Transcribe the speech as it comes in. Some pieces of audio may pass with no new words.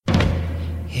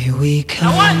Here we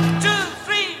come. Now 1, 2,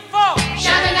 3, 4.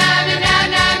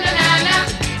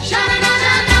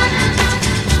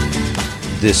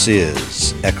 This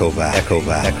is Echo Valley,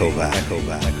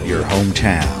 your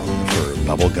hometown for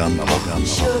bubblegum.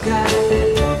 Sugar.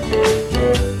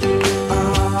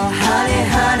 Oh, honey,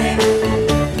 honey.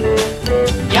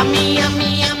 Yummy, yummy,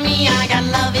 yummy, I got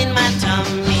love in my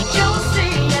tummy.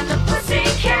 Josie and the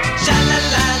Pussycat.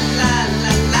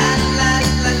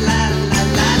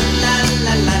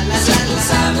 Simple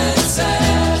Simon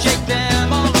says, shake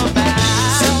them all about.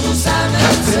 Simple Simon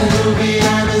Captain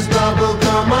Louisiana's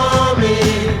bubblegum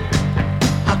army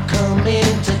are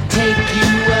coming to take you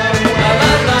away.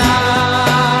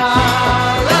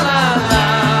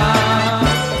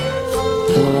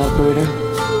 Hello, operator.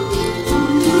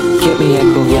 Get me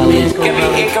Echo Valley. Give me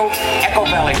Echo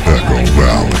Valley.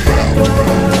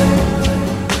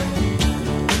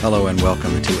 Hello and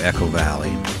welcome to Echo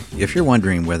Valley. If you're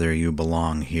wondering whether you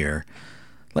belong here,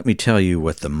 let me tell you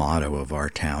what the motto of our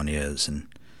town is and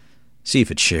see if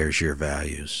it shares your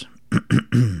values.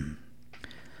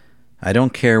 I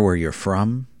don't care where you're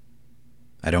from.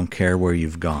 I don't care where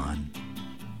you've gone.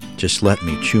 Just let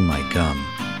me chew my gum.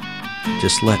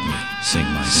 Just let me sing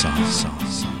my song.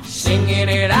 Singing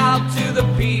it out to the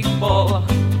people,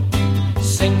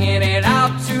 singing it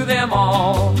out to them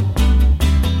all,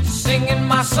 singing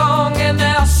my song and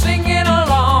they're singing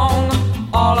along.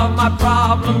 All of my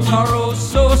problems are oh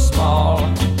so small,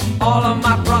 all of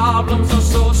my problems are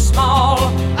so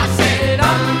small. I said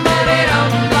dum ba de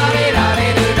dum ba de da de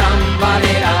do dum ba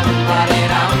de dum ba de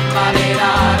dum ba de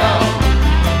da do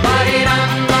ba de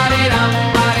dum ba de dum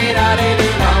ba de da de do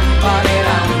dum ba de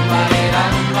dum ba de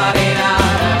dum ba de da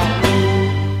do.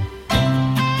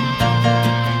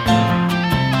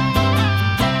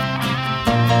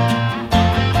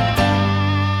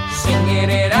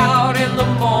 Singing it out in the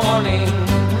morning,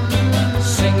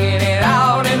 singing it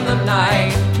out in the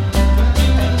night,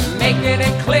 making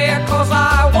it clear cause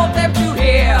I want them to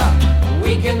hear.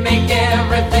 We can make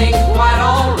everything quite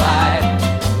alright.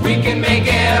 We can make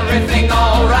everything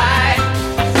alright.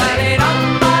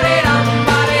 Ba-de-dum, ba-de-dum,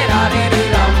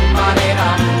 ba-de-da-de-do-dum,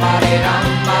 ba-de-dum, ba-de-dum,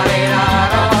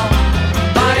 ba-de-da-do.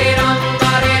 Ba-de-dum,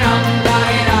 ba-de-dum,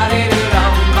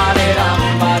 ba-de-da-de-do-dum, ba-de-dum,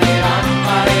 ba-de-dum,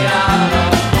 ba-de-da-do.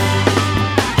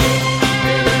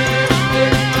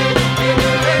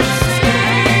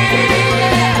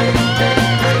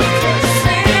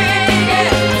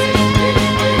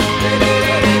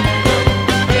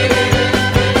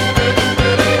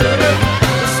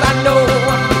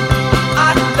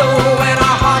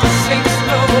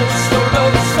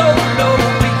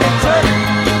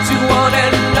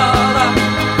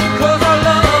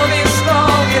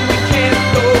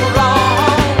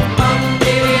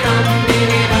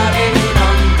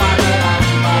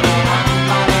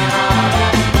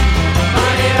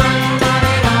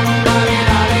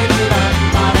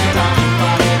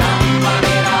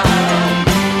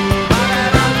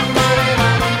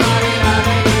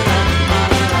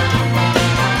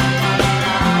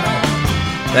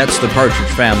 That's the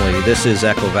Partridge Family. This is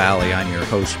Echo Valley. I'm your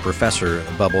host, Professor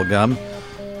Bubblegum.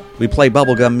 We play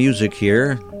bubblegum music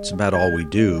here. It's about all we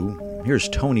do. Here's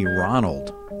Tony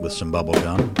Ronald with some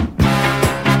bubblegum.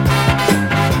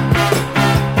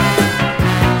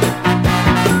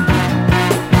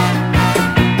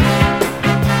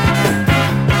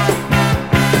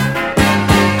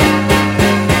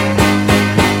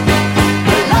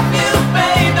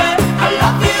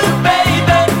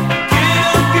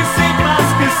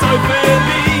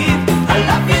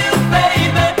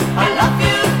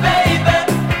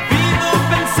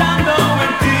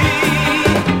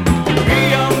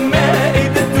 Río me y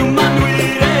de tu mano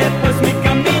iré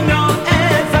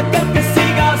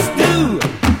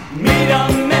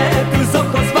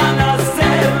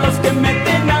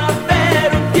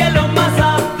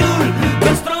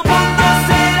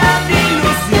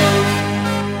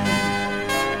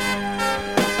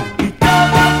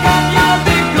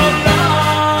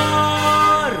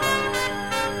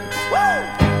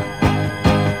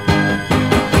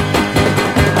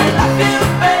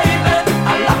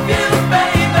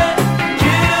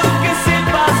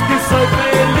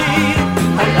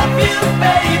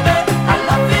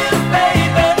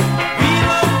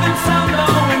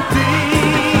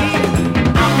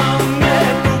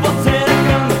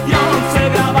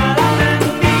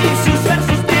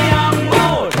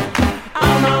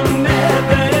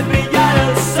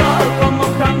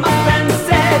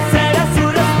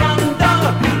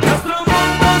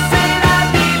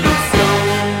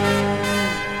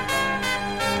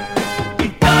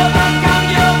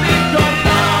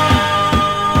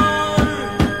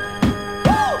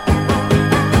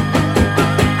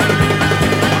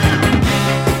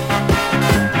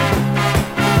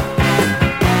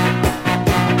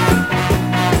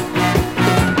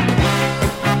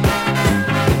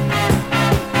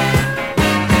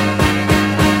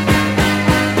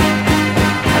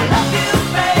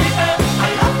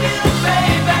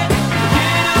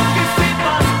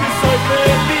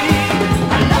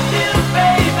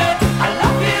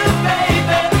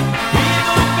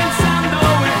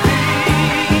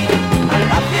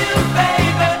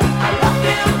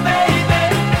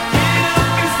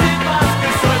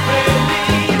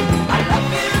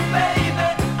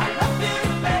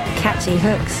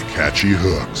looks, catchy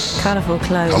hooks, colourful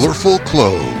clothes, colorful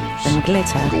clothes, and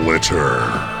glitter,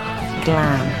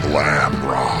 glam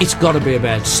rock. It's got to be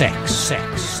about sex,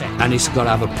 and it's got to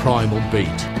have a primal beat.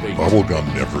 Bubblegum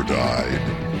never died.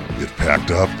 It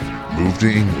packed up, moved to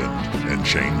England, and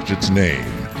changed its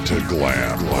name to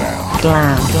glam rock.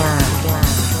 Glam.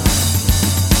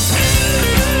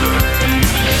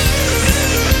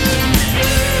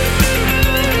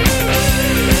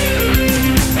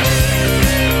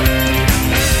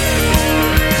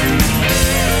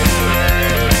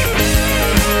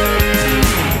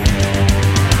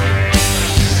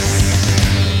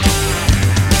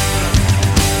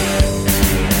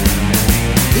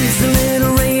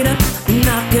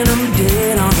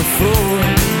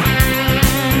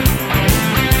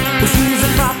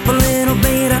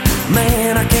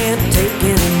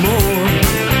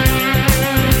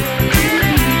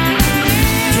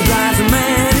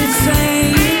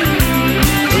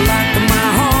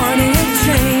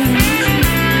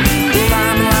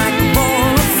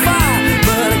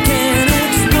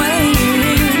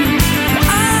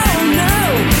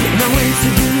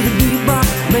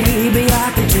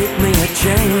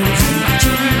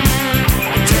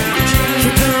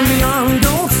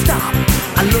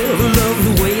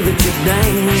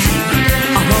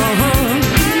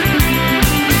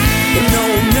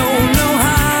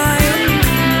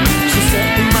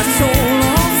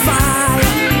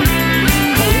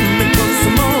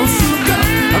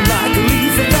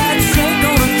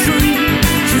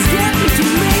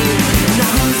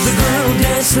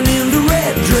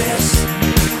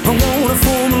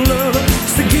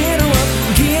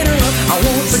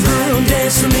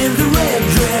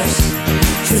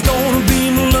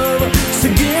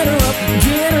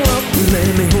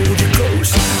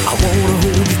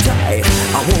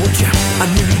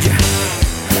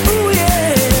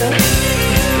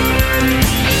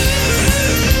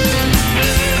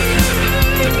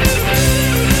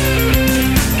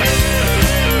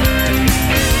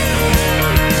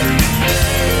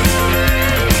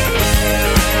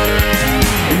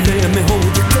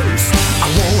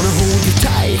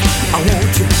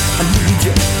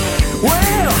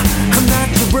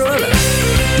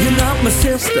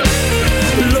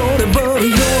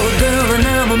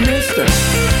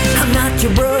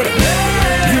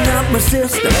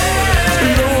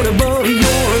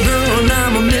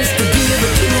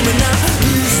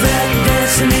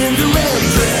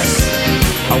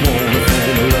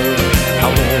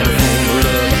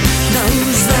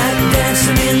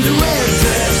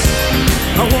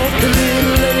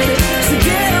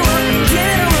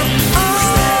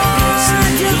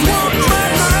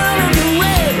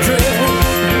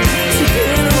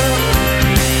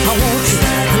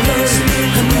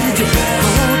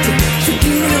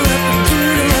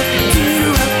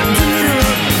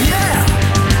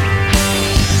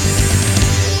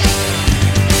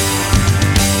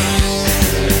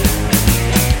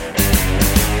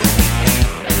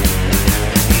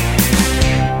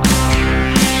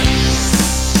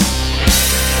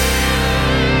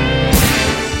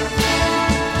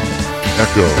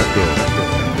 Echo.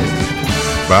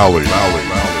 Valley.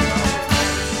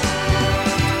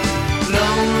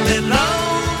 Lonely,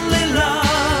 lonely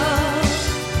love.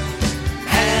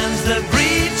 Hands that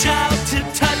reach out to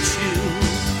touch you.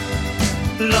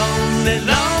 Lonely,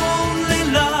 lonely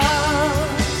love.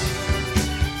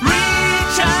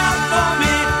 Reach out for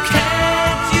me.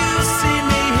 Can't you see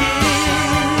me here?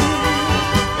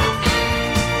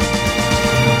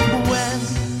 When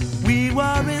we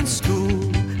were in school,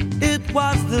 it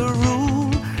was the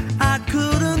rule I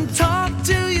couldn't talk to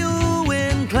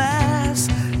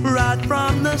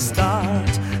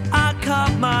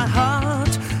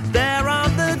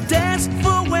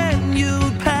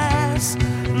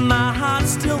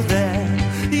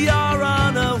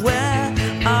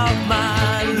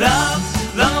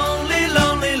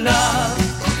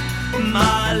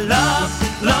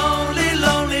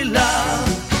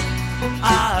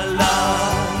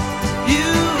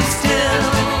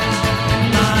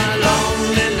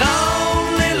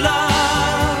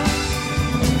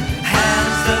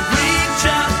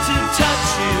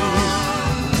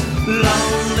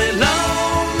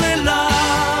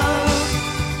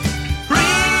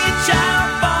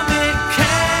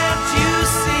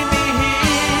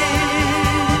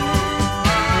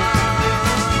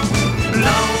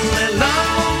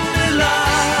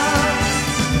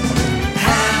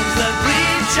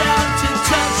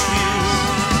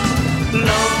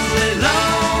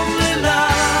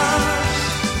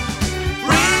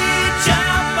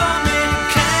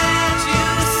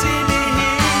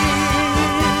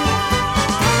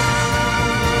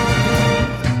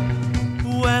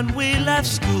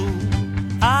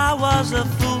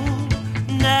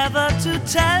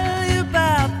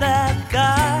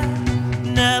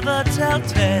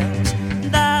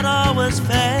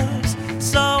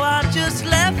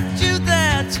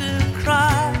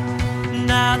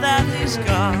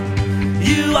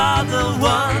you are the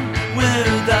one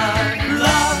with the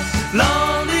love,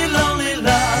 lonely, lonely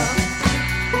love.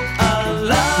 I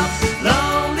love,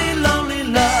 lonely, lonely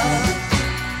love.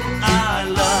 I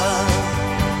love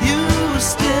you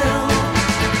still,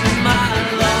 my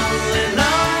lonely,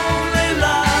 lonely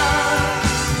love.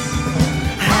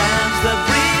 Hands that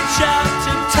reach out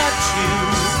to touch you,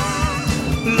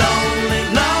 lonely,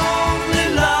 lonely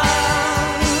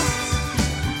love.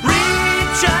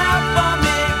 Reach out for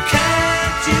me,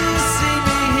 can't you see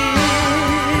me here?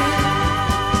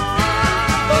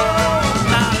 Oh,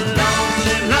 my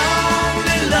lonely,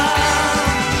 lonely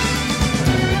love.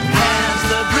 Hands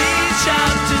that reach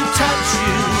out to touch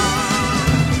you,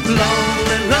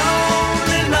 lonely,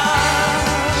 lonely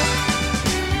love.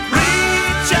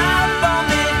 Reach out for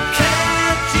me,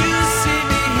 can't you see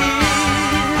me here?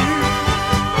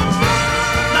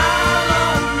 My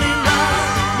lonely love,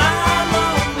 my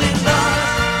lonely love,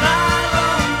 my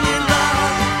lonely love,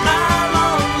 my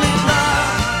lonely love,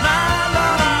 my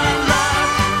lonely love, my lonely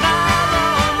love,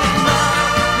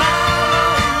 my lonely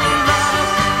love, my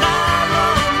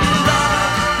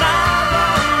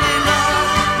lonely love, my lonely love,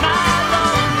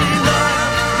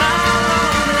 my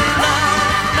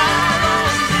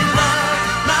lonely love,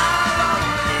 my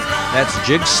That's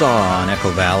Jigsaw on Echo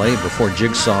Valley. Before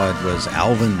Jigsaw, it was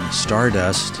Alvin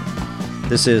Stardust.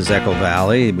 This is Echo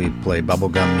Valley. We play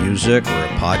bubblegum music. We're a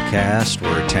podcast.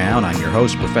 We're a town. I'm your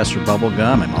host, Professor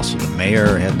Bubblegum. I'm also the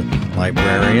mayor, head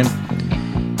librarian.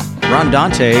 Ron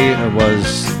Dante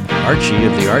was Archie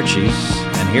of the Archies,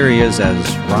 and here he is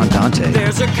as Ron Dante.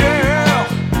 There's a girl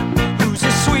who's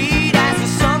as sweet as the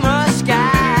summer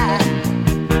sky.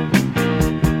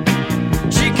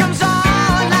 She comes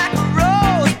on like a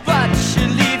rose, but she'll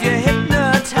leave you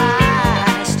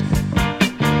hypnotized.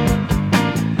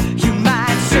 You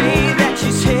might say that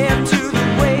she's hip to the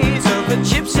ways of a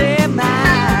gypsy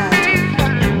mind.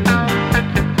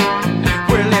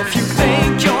 Well, if you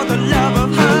think you're the love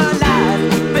of her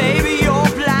life, baby,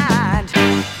 you're blind.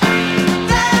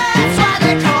 That's why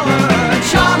they call her a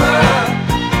charmer.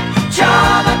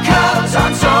 Charmer comes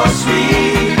on so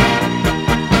sweet.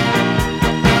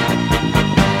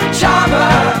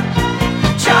 Charmer,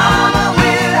 charmer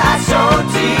with eyes so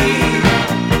deep.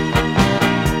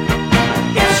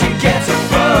 If she gets a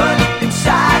foot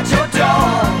inside your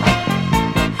door,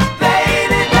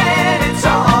 baby, then it's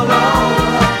all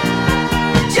over.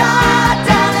 Jot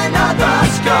down another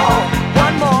score,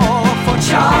 one more for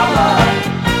Charmer.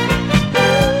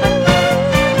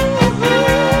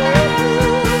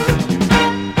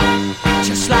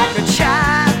 Just like a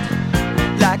child,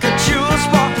 like a jewel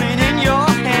sparkling in your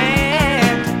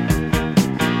hand.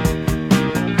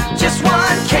 Just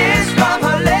one kiss from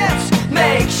her lips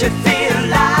makes you feel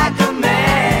like a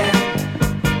man.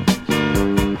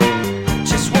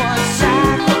 Just one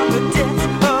sigh from the depths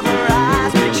of her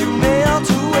eyes makes you melt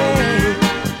away.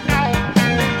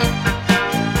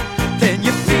 Then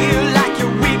you feel like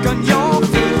you're weak on your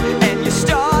feet and you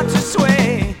start to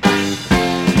sway.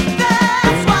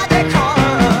 That's why they call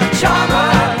her a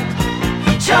charmer.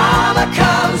 Charmer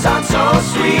comes on so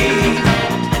sweet.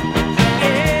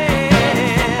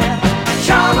 Yeah.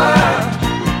 Charmer,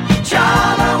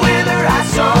 charmer with her eyes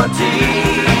so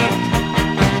deep.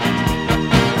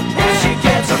 If she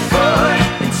gets a foot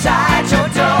inside your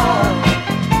door,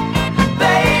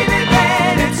 baby,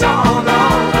 then it's all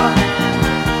over.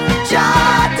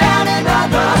 Jot down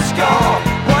another score,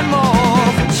 one more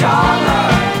for Charmer.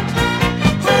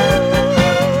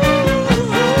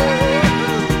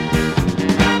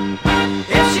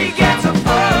 If she gets a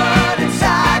foot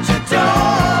inside your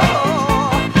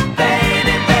door,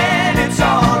 baby, then it's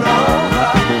all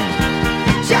over.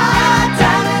 Jot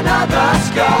down another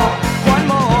score, one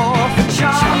more for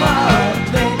Charmer.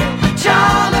 Baby,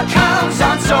 Charmer comes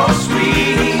on so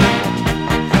sweet.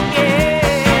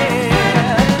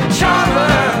 Yeah,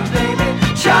 Charmer, baby,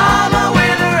 Charmer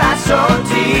with her eyes so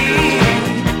deep.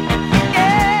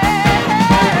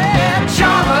 Yeah,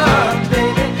 Charmer,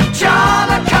 baby,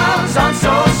 Charmer comes on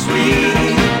so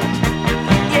sweet.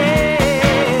 Yeah,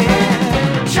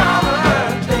 Charmer,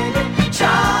 baby,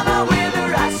 Charmer with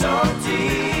her eyes so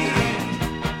deep.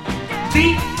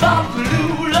 Deep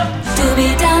Lula. Dooby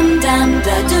dum dum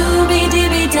da dooby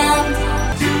dooby dum.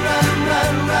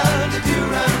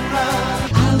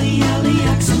 Holly, holly,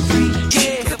 oxen free.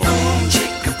 Chick a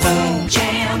boom,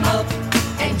 jam up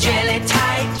and jelly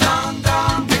tight. Dum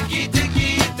dum, dicky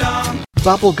dicky dum.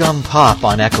 Bubblegum pop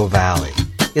on Echo Valley.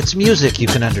 It's music you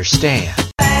can understand.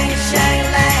 Bang shang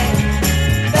lang,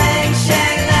 bang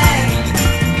shang lang,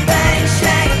 bang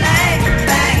shang lang,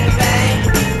 bang bang.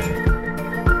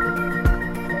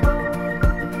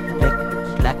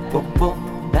 Slack boom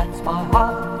boom, that's my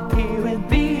heart.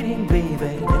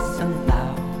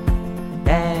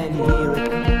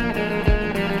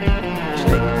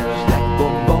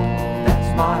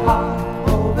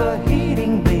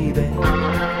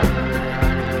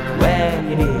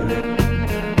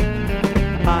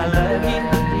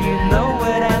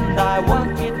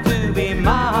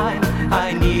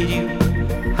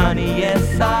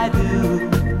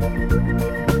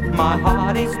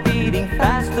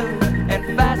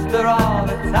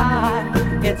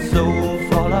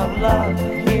 love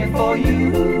here for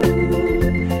you.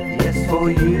 Yes, for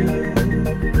you.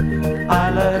 I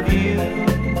love you.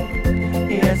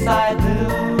 Yes, I do.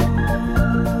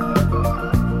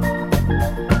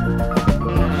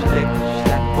 Schlick,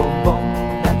 schlack, boom, boom.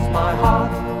 That's my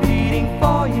heart beating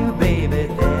for you, baby.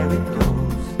 There it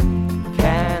goes.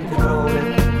 Can't throw it.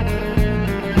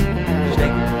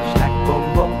 Schlick, schlack, boom,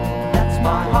 boom. That's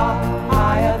my heart.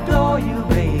 I adore you,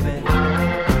 baby.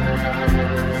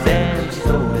 Then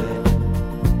so it.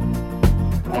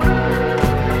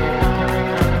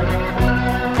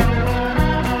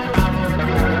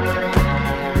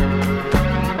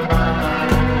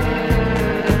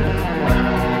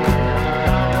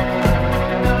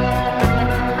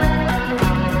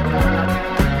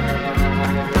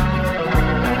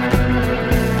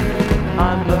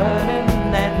 I'm burning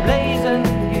and blazing,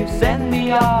 you send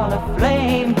me all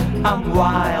aflame. I'm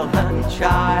wild, honey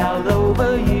child,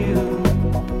 over you.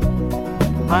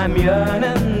 I'm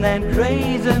yearning and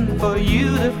crazing for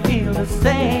you to feel the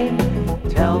same.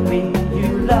 Tell me you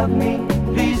love me,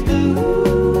 please do.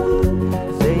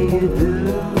 Say you do.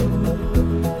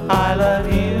 I love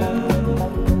you,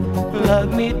 love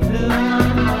me too.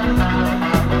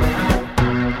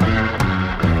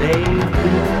 Say you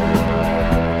do.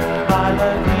 I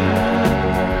love you,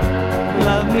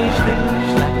 love me still,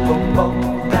 slack, boom, boom.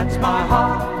 That's my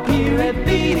heart, hear it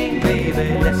beating, baby.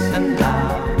 Listen now,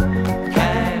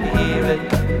 can hear it.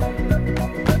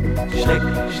 Schlick,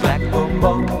 slack, boom,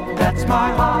 boom. That's my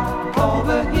heart,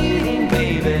 overheating,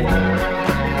 baby.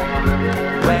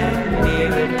 When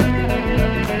hear it.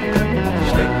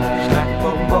 Schlick, slack,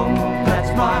 boom, boom.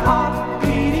 That's my heart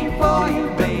beating for you,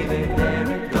 baby. There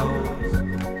it goes,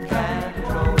 can't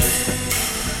control it.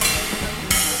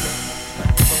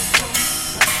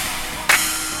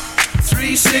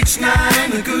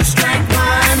 369, the goose drank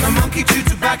wine, the monkey chewed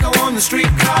tobacco on the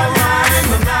streetcar line.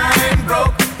 The line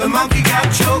broke, the monkey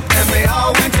got choked, and they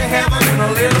all went to heaven in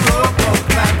a little rowboat.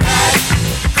 Clap, pat,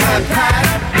 clap, pat,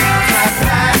 clap,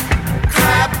 pat,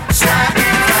 clap, slap,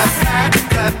 clap, pat,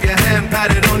 clap your hand,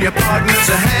 pat it on your partner's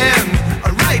a hand, a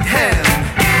right hand.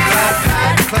 Clap,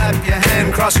 pat, clap your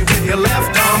hand, cross it with your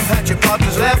left arm, pat your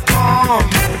partner's left arm.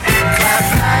 Clap,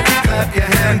 pat, clap your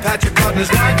hand, pat your partner's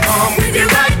right arm with your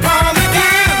right palm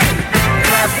again.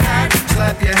 Clap, pat,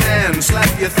 slap your hand,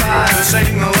 slap your thigh, and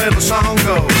sing a little song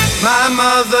go. My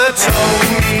mother told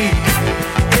me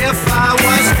if I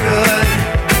was good,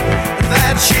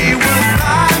 that she would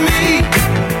buy me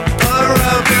a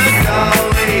rubber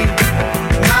dolly.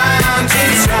 My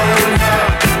auntie told her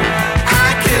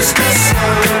I kissed her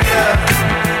soldier.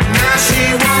 Now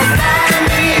she won't buy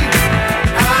me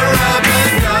a rubber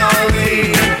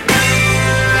dolly.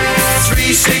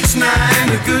 369,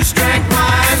 the goose drank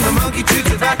wine, the monkey chewed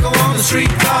tobacco on the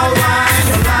streetcar line.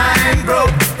 The line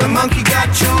broke, the monkey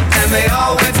got choked, and they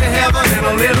all went to heaven in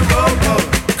a little rowboat.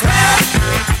 Clap.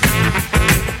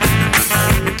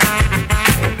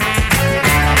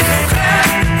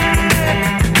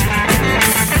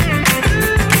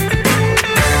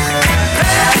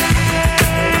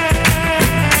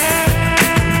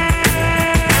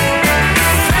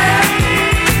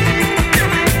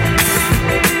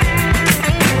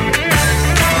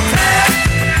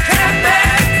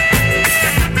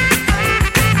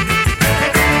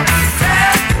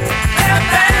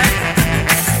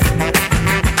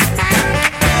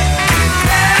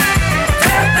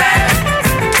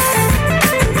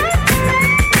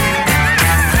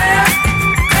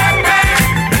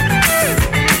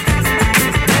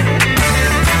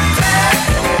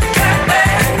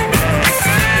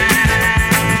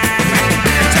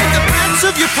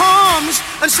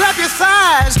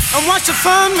 And watch the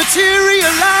fun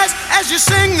materialize as you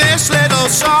sing this little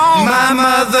song. My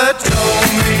mother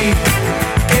told me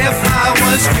if I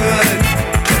was good,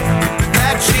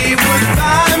 that she would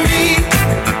buy me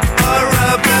a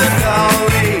rubber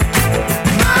dolly.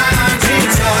 My auntie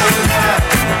told her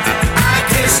I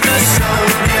kissed a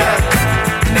soldier.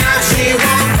 Now she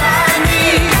won't buy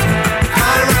me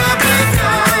a rubber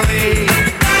dolly.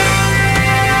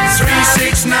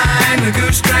 369, the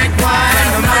goose drank wine,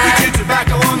 the monkey chewed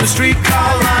tobacco on the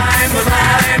streetcar line. The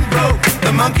line broke,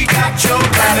 the monkey got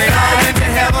choked, and they all went to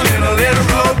heaven in a little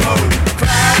rowboat.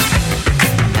 Clap,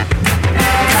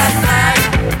 clap, clap,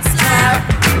 slap,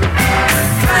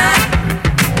 clap,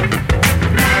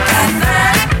 clap,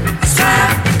 clap,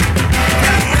 slap.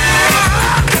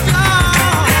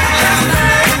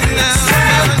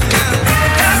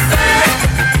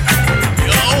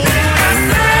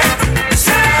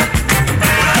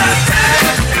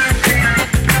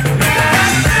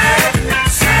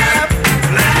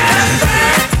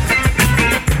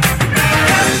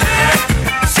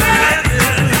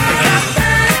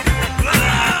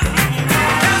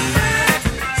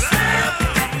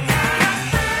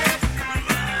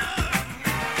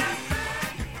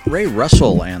 Ray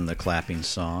Russell and the Clapping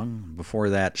Song. Before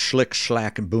that, Schlick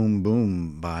Schlack Boom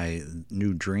Boom by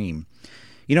New Dream.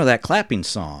 You know, that Clapping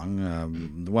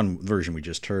Song, the one version we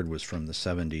just heard was from the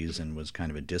 70s and was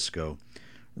kind of a disco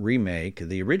remake.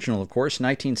 The original, of course,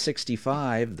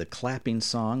 1965, The Clapping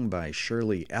Song by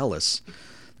Shirley Ellis. The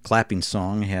Clapping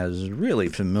Song has really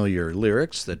familiar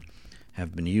lyrics that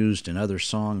have been used in other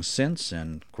songs since,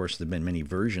 and of course there have been many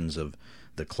versions of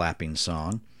The Clapping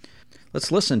Song.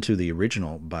 Let's listen to the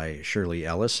original by Shirley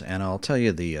Ellis, and I'll tell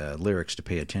you the lyrics to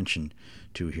pay attention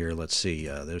to here. Let's see,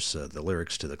 there's the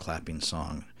lyrics to the Clapping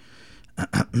Song.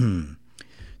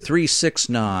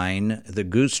 369, the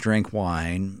goose drank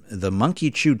wine, the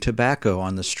monkey chewed tobacco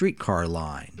on the streetcar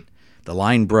line. The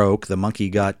line broke, the monkey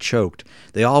got choked.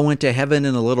 They all went to heaven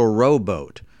in a little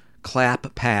rowboat.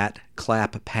 Clap, pat,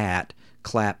 clap, pat,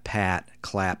 clap, pat,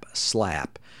 clap,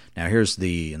 slap. Now here's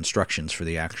the instructions for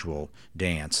the actual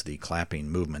dance, the clapping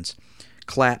movements.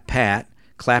 Clap, pat,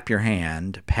 clap your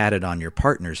hand, pat it on your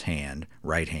partner's hand,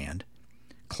 right hand.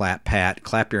 Clap, pat,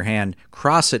 clap your hand,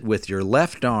 cross it with your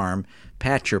left arm,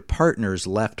 pat your partner's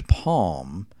left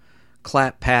palm.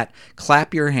 Clap, pat,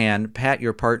 clap your hand, pat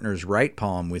your partner's right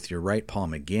palm with your right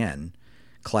palm again.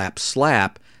 Clap,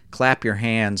 slap, clap your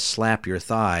hands, slap your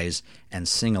thighs, and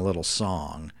sing a little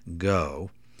song. Go.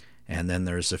 And then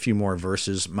there's a few more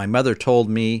verses. My mother told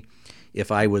me if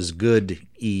I was good,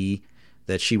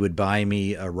 that she would buy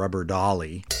me a rubber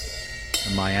dolly.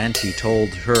 And my auntie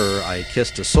told her I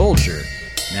kissed a soldier.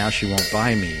 Now she won't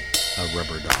buy me a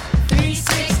rubber dolly.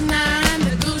 369,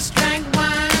 the goose drank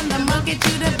wine, the monkey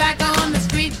chewed tobacco on the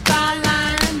streetcar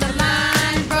line. The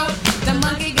line broke, the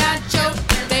monkey got choked.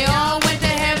 They all went to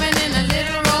heaven in a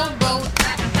little rowboat.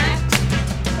 Clap, clap,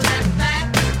 clap,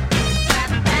 clap,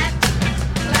 clap, clap,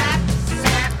 clap,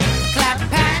 clap, clap,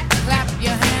 pat, clap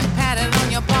your hand, pat it on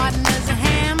your partner's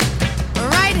hand,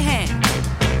 right hand.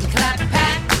 Clap,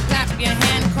 pat, clap your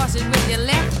hand, cross it with your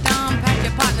left arm, pat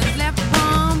your partner's left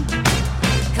palm.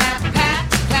 Clap, pat,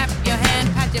 clap your hand,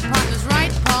 pat your partner's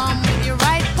right palm with your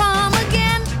right palm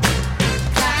again.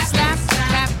 Clap, slap,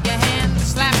 clap your hand,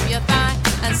 slap your thigh,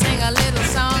 and sing a little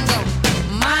song. Go.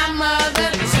 My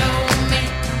mother told me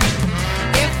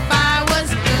if I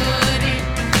was goody,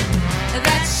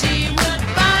 that she would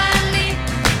buy me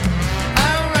a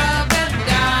rubber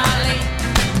dolly.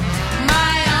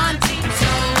 My auntie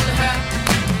told her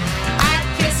I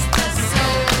kissed the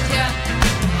soldier.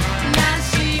 Now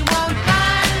she won't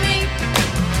buy me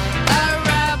a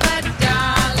rubber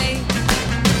dolly.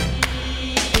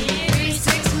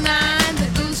 369, the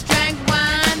goose drank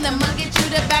wine, the monkey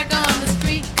chewed tobacco on the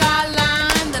streetcar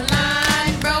line. The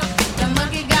line broke, the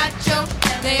monkey got choked.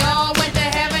 They all went to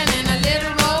heaven in a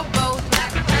little rowboat.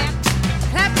 Clap, clap,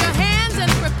 clap your hands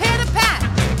and prepare to pat.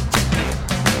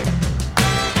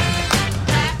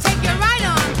 Take your right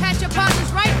arm, pat your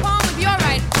partner's right palm with your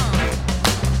right palm.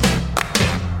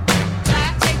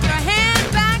 Clap, take your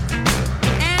hand back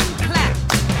and clap.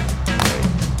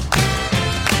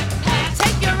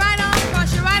 Take your right arm,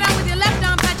 cross your right arm with your left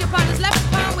arm, pat your partner's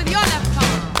left palm with your left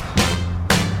palm.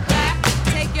 Clap,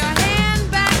 take your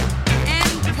hand back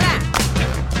and clap.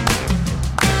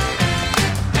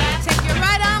 Take your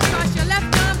right arm, cross your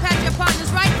left arm, pat your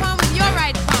partner's right palm with your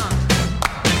right palm.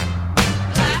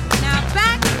 Clap, now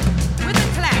back with a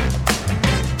clap.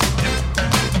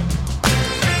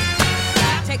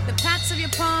 Take the pats of your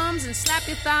palms and slap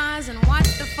your thighs and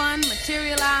watch the fun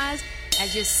materialize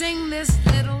as you sing this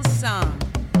little song.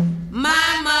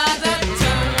 My mother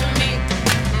told me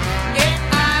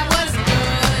if I was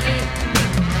goody,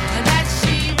 that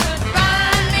she would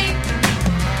buy me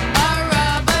a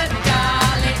rubber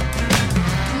dolly.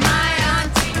 My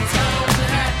auntie told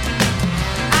her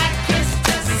I kissed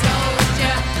a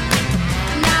soldier.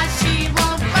 Now she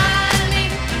won't buy me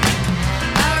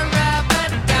a rubber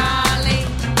dolly.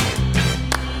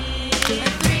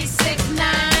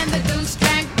 369, the goose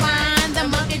drank wine, the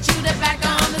monkey chewed tobacco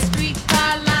on the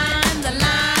streetcar line. The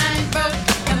line broke,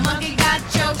 the monkey got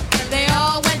choked. They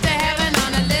all went to heaven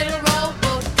on a little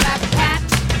rowboat. Clap, pat,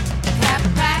 clap,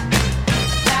 pat,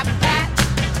 clap, pat,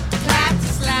 clap,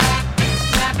 slap,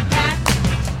 clap, pat,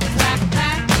 clap,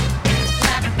 pat,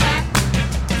 clap, pat,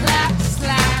 clap,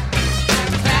 slap,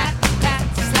 clap, pat,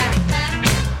 slap, pat, clap, pat, slap, slap,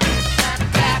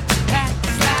 clap, pat,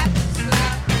 slap,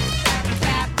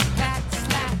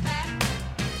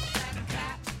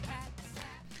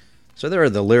 So there are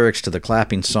the lyrics to the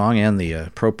Clapping Song and the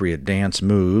appropriate dance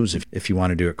moves if you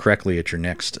want to do it correctly at your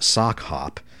next sock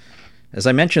hop. As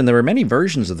I mentioned, there were many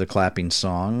versions of the Clapping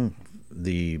Song.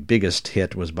 The biggest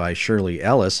hit was by Shirley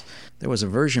Ellis. There was a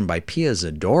version by Pia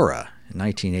Zadora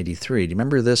 1983. Do you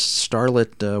remember this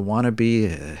starlet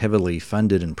wannabe, heavily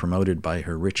funded and promoted by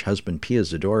her rich husband Pia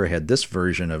Zadora, had this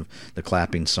version of the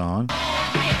clapping song?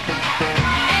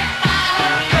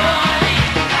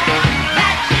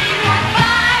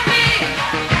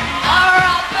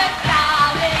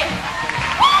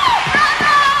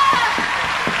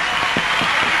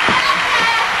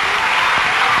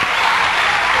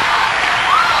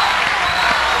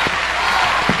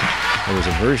 There was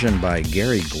a version by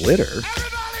Gary Glitter.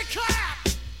 Everybody clap!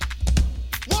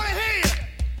 Wanna hear you?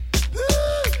 Woo!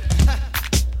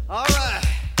 All right.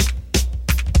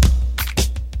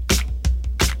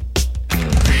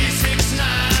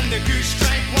 369, the goose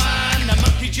drank wine, the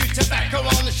monkey chewed tobacco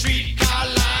on the streetcar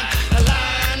line. The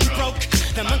line broke,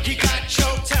 the monkey got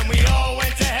choked, and we all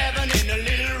went to heaven in a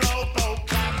little rowboat.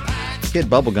 Kid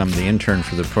Bubblegum, the intern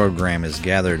for the program, has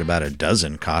gathered about a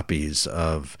dozen copies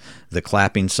of the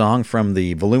clapping song from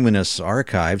the voluminous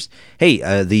archives. Hey,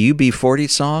 the UB40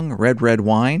 song, Red Red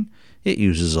Wine, it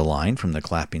uses a line from the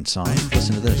clapping song.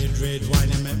 Listen to this. Red wine,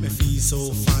 it make me feel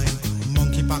so fine.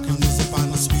 Monkey back and music on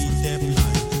a sweet dep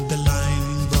line. The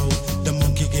line broke, the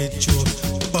monkey get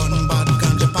choked. Bun bad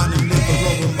ganja pan and liver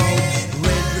rubber bowl.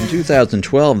 In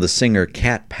 2012, the singer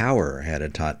Cat Power had a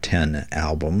top 10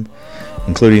 album,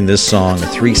 including this song,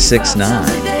 369.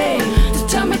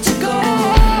 Tell me to go.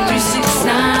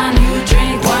 369, you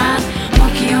drink wine.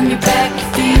 Monkey on your back, you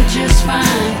feel just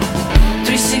fine.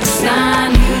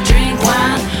 369, you drink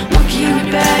wine. Monkey on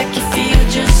your back, you feel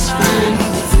just fine.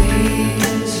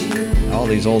 All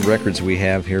these old records we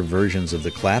have here, versions of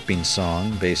the clapping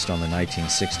song based on the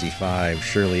 1965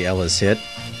 Shirley Ellis hit.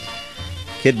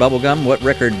 Kid Bubblegum, what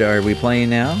record are we playing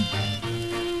now?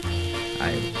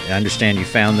 I understand you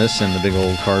found this in the big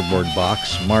old cardboard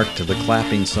box marked the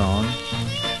clapping song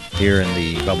here in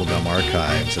the Bubblegum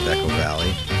archives of Echo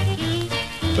Valley.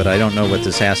 But I don't know what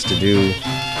this has to do.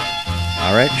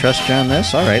 All right, trust you on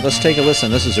this? All right, let's take a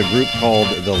listen. This is a group called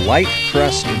the Light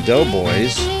Crust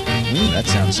Doughboys. That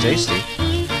sounds tasty.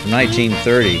 From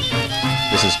 1930.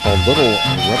 This is called Little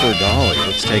Rubber Dolly.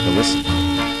 Let's take a listen.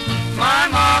 My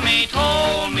mommy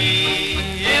told me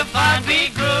if I'd be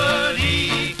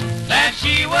goody, that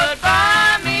she would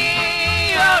buy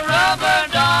me a rubber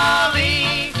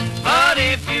dolly. But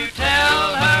if you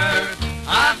tell her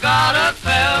I've got a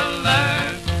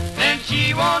feller, then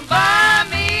she won't buy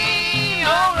me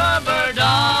a rubber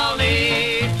dolly.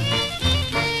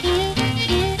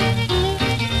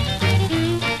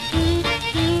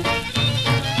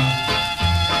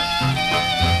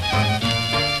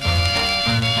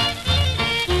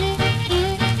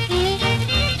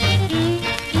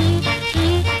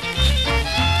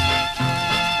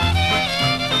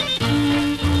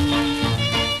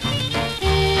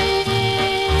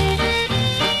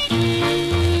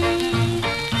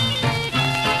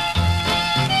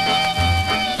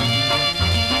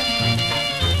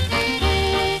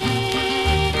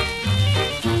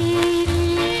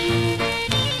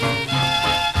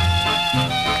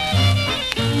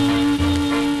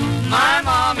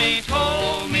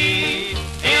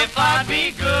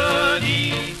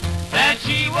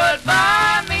 Would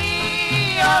buy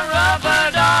me a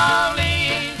rubber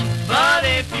dolly, but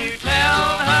if you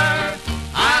tell her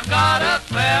I've got a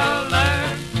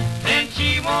feller, then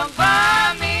she won't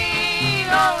buy me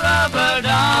a rubber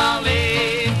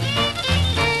dolly.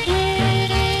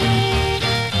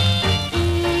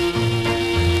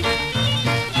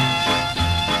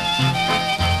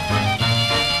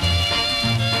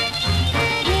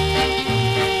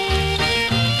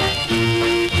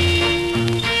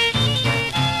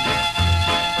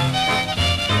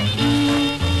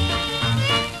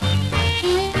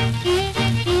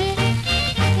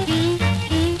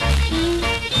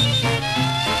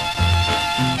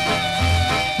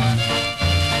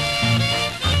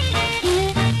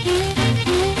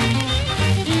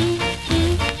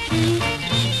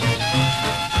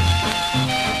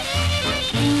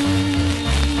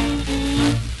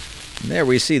 There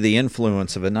we see the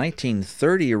influence of a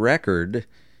 1930 record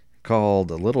called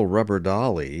Little Rubber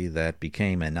Dolly that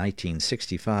became a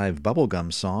 1965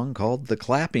 bubblegum song called The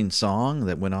Clapping Song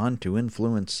that went on to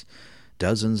influence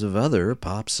dozens of other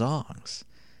pop songs.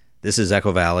 This is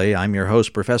Echo Valley. I'm your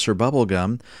host, Professor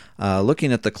Bubblegum.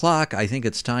 Looking at the clock, I think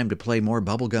it's time to play more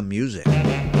bubblegum music.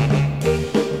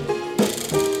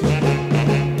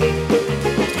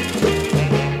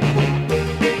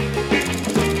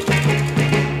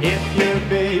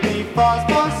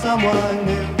 Someone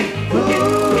new.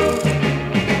 Ooh,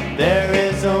 there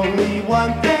is only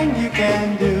one thing you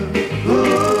can do.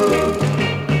 Ooh,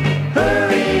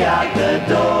 hurry out the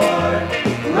door,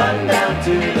 run down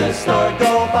to the store,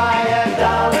 go buy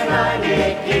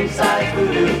 $1.98 king size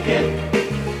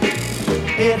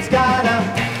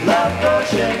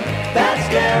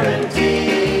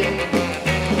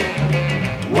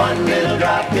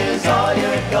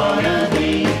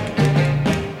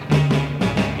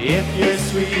If your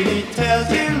sweetie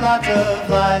tells you lots of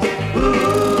lies,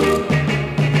 ooh,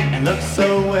 and looks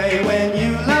away when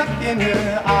you look in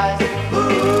her eyes,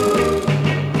 ooh,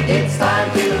 it's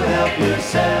time to help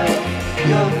yourself.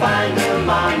 You'll find them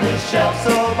on the shelf,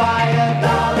 so buy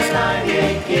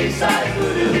 $1.98 king-size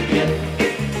voodoo kit.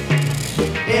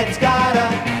 It's got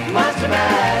a monster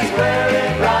mask, wear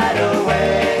it right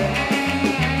away,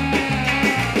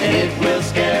 and it will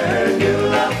scare her new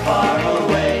love far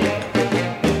away.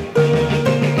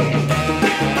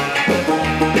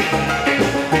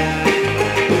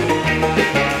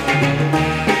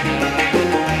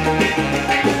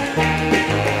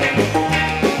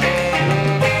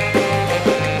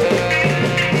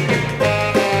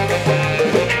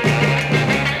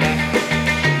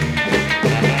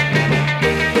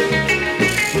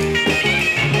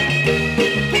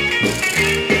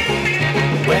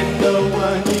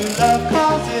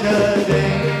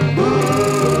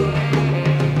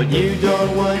 You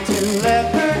don't want to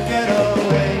let her get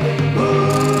away.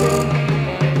 Ooh,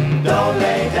 don't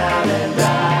lay down and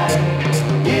die.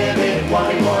 Give it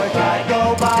one more try.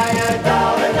 Go buy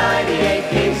 $1.98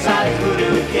 king-size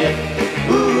voodoo kit.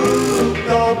 Ooh,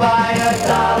 go buy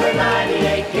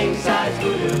 $1.98 king-size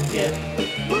voodoo kit.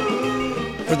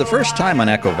 For the first time on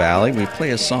Echo Valley, we play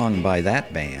a song by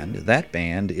that band. That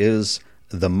band is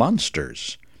The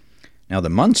Munsters. Now, The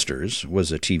Munsters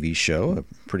was a TV show, a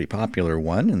pretty popular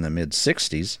one in the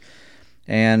mid-'60s,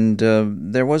 and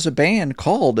there was a band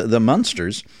called The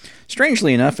Munsters.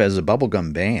 Strangely enough, as a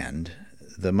bubblegum band,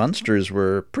 the Munsters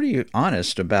were pretty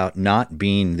honest about not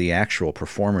being the actual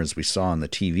performers we saw on the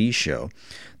TV show.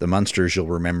 The Munsters, you'll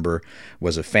remember,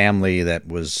 was a family that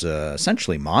was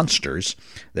essentially monsters.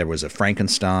 There was a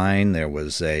Frankenstein, there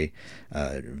was a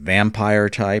vampire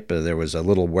type, there was a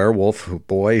little werewolf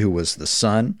boy who was the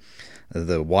son.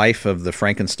 The wife of the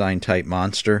Frankenstein-type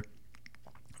monster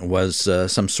was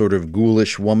some sort of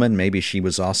ghoulish woman. Maybe she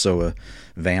was also a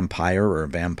vampire or a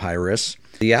vampiress.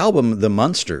 The album The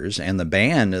Munsters and the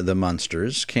band The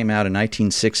Munsters came out in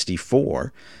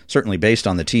 1964, certainly based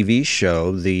on the TV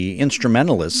show. The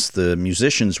instrumentalists, the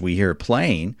musicians we hear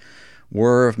playing,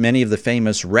 were many of the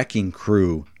famous Wrecking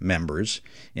Crew members.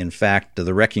 In fact,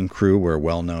 the Wrecking Crew were a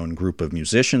well-known group of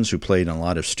musicians who played on a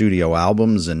lot of studio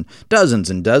albums, and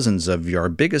dozens of your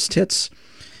biggest hits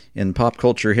in pop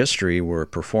culture history were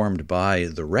performed by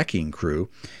the Wrecking Crew.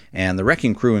 And the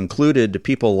Wrecking Crew included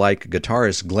people like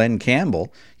guitarist Glen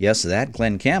Campbell. Yes, that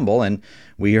Glen Campbell, and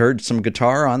we heard some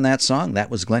guitar on that song. That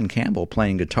was Glen Campbell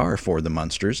playing guitar for the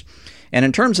Munsters. And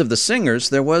in terms of the singers,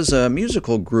 there was a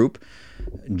musical group.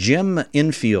 Jim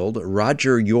Infield,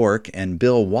 Roger York, and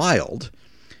Bill Wild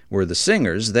were the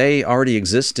singers. They already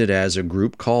existed as a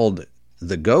group called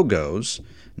the Go-Go's,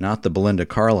 not the Belinda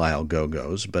Carlisle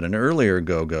Go-Go's, but an earlier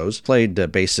Go-Go's, played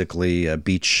basically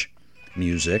beach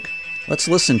music. Let's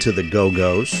listen to the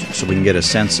Go-Go's so we can get a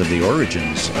sense of the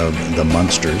origins of the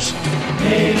Munsters.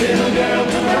 Hey, little girl,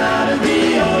 come out of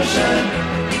the ocean.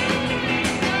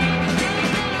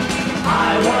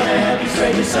 I want to help you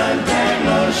spread your suntan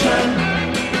lotion.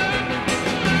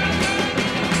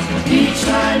 Each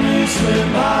time you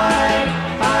swim by,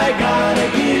 I gotta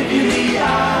give you the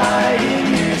eye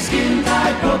in your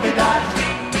skin-tight polka dot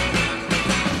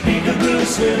peekaboo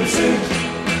swimsuit,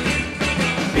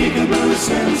 peekaboo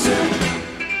swimsuit.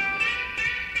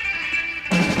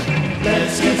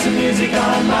 Let's get some music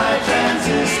on my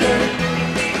transistor.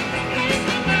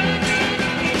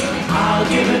 I'll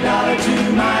give $1 to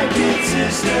my big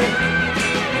sister,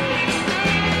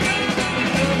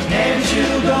 and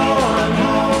she'll go on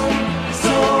home,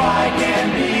 so I can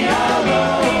be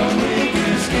alone with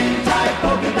your skin-tight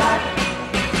polka dot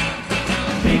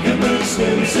peekaboo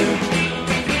swimsuit,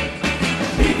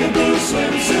 peekaboo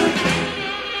swimsuit.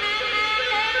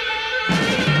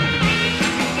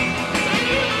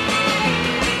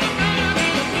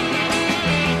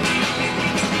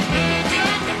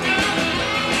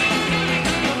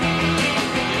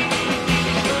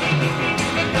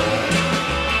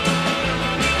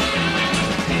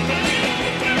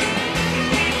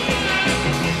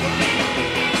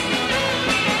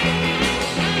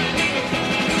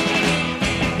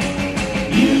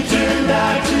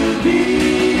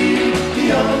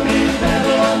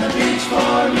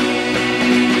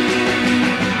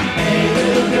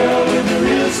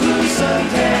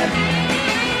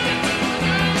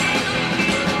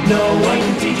 No one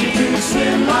can teach you to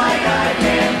swim like I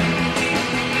can.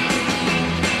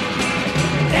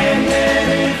 And then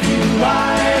if you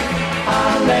like,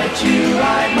 I'll let you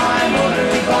ride my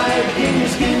motorbike in your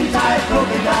skin-tight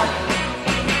polka dot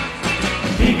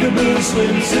peekaboo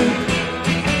swimsuit,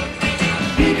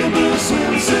 peekaboo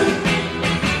swimsuit.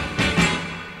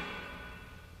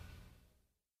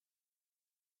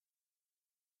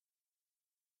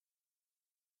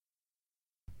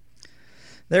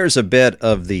 There's a bit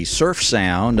of the surf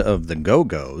sound of the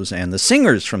Go-Go's, and the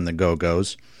singers from the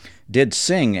Go-Go's did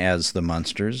sing as the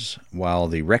Munsters, while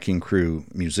the Wrecking Crew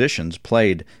musicians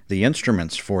played the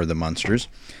instruments for the Munsters.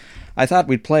 I thought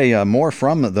we'd play more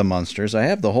from the Munsters. I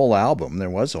have the whole album. There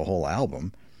was a whole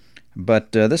album.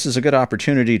 But this is a good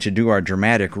opportunity to do our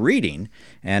dramatic reading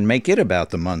and make it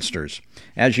about the Munsters.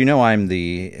 As you know, I'm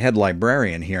the head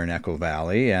librarian here in Echo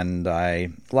Valley, and I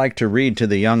like to read to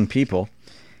the young people.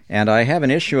 And I have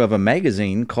an issue of a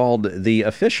magazine called the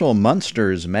Official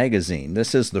Munsters Magazine.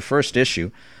 This is the first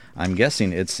issue. I'm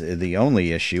guessing it's the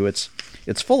only issue.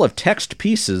 It's full of text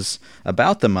pieces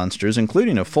about the Munsters,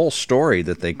 including a full story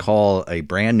that they call a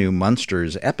brand new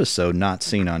Munsters episode not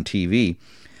seen on TV.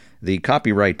 The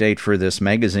copyright date for this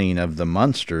magazine of the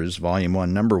Munsters, Volume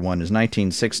 1, Number 1, is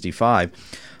 1965.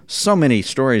 So many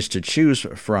stories to choose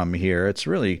from here. It's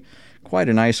really quite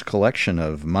a nice collection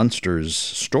of Munsters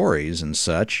stories and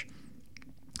such.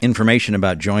 Information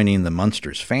about joining the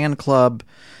Munsters fan club,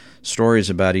 stories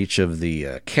about each of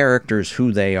the characters,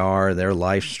 who they are, their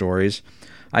life stories.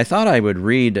 I thought I would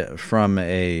read from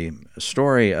a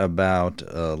story about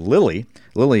Lily.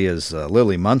 Lily is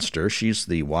Lily Munster. She's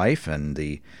the wife and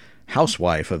the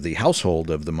housewife of the household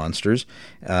of the Munsters,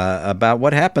 about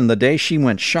what happened the day she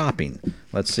went shopping.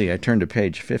 Let's see, I turned to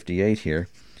page 58 here.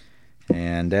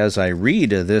 And as I read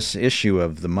this issue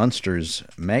of the Munsters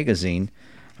magazine,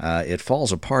 it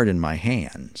falls apart in my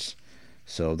hands.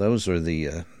 So those are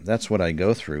that's what I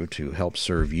go through to help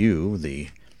serve you, the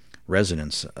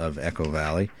residents of Echo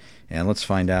Valley. And let's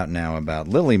find out now about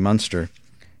Lily Munster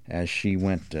as she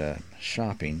went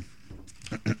shopping.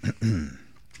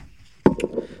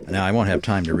 Now, I won't have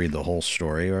time to read the whole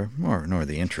story nor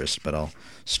the interest, but I'll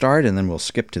start and then we'll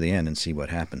skip to the end and see what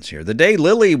happens here. The day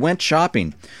Lily went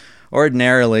shopping.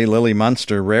 Ordinarily, Lily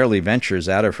Munster rarely ventures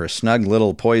out of her snug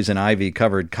little poison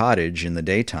ivy-covered cottage in the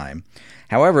daytime.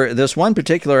 However, this one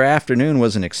particular afternoon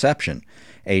was an exception.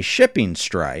 A shipping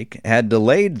strike had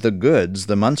delayed the goods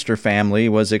the Munster family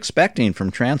was expecting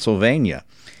from Transylvania,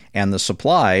 and the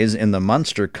supplies in the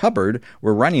Munster cupboard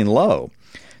were running low.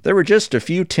 There were just a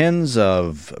few tins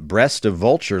of breast of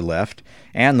vulture left,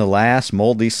 and the last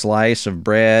moldy slice of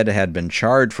bread had been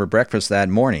charred for breakfast that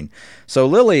morning. So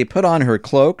Lily put on her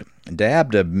cloak,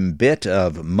 dabbed a bit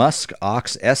of musk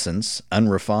ox essence,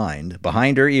 unrefined,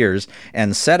 behind her ears,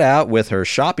 and set out with her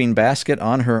shopping basket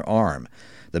on her arm.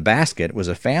 The basket was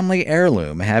a family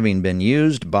heirloom, having been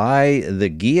used by the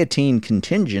guillotine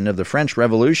contingent of the French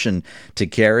Revolution to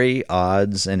carry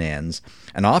odds and ends.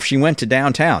 And off she went to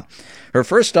downtown. Her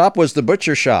first stop was the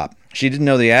butcher shop. She didn't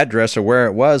know the address or where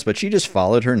it was, but she just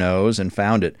followed her nose and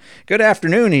found it. "Good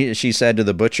afternoon," she said to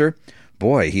the butcher.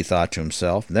 Boy, he thought to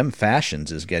himself, them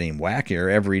fashions is getting wackier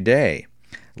every day.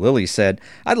 Lily said,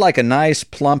 "I'd like a nice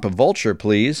plump vulture,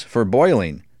 please, for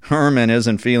boiling. Herman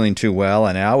isn't feeling too well,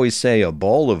 and I always say a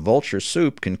bowl of vulture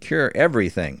soup can cure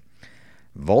everything."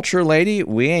 "Vulture, lady?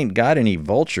 We ain't got any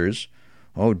vultures."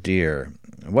 "Oh, dear.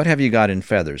 What have you got in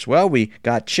feathers?" "Well, we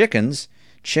got chickens."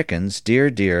 "Chickens? Dear,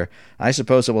 dear. I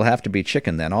suppose it will have to be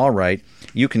chicken then. All right.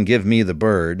 You can give me the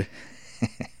bird."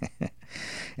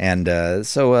 And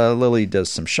so Lily does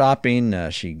some shopping.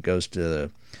 She goes to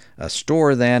a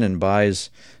store then and buys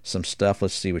some stuff.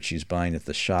 Let's see what she's buying at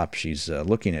the shop. She's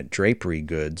looking at drapery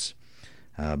goods,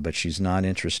 but she's not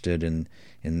interested in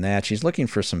that. She's looking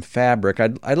for some fabric.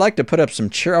 I'd like to put up some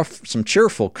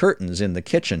cheerful curtains in the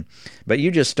kitchen, but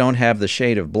you just don't have the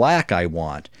shade of black I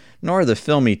want, nor the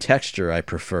filmy texture I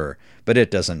prefer. But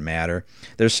it doesn't matter.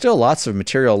 There's still lots of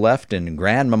material left in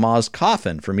Grandmama's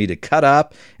coffin for me to cut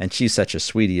up, and she's such a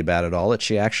sweetie about it all that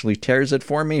she actually tears it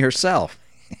for me herself.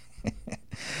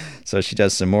 So she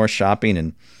does some more shopping,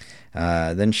 and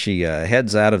then she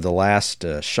heads out of the last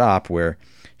shop where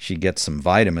she gets some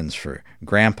vitamins for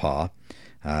Grandpa.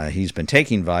 He's been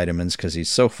taking vitamins because he's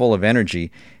so full of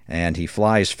energy, and he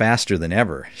flies faster than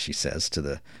ever, she says to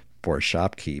the poor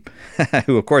shopkeep,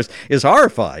 who, of course, is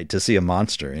horrified to see a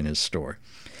monster in his store.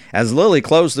 As Lily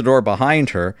closed the door behind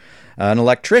her, an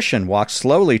electrician walked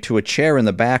slowly to a chair in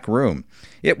the back room.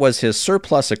 It was his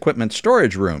surplus equipment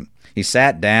storage room. He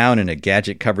sat down in a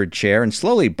gadget-covered chair and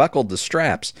slowly buckled the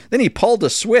straps. Then he pulled a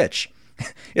switch.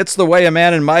 "It's the way a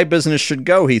man in my business should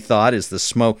go," he thought, as the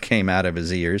smoke came out of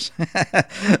his ears.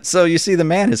 So, you see, the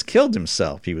man has killed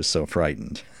himself. He was so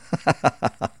frightened.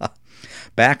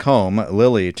 Back home,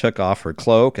 Lily took off her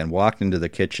cloak and walked into the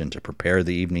kitchen to prepare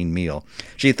the evening meal.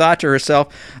 She thought to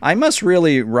herself, "I must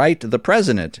really write the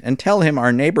president and tell him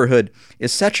our neighborhood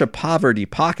is such a poverty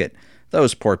pocket.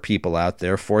 Those poor people out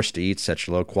there forced to eat such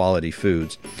low-quality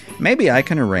foods. Maybe I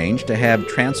can arrange to have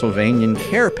Transylvanian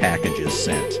care packages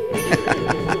sent."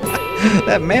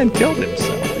 That man killed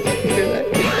himself. Did you hear that?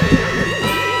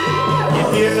 If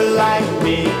you're like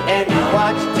me and you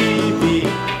watch TV,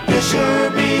 you'll sure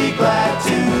be glad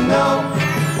to know.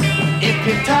 If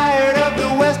you're tired of the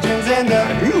westerns and the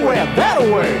you wear that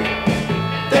away,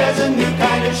 there's a new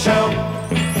kind of show.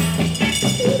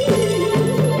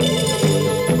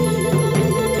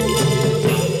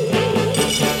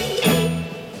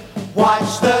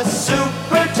 Watch the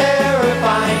super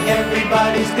terrifying,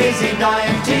 everybody's busy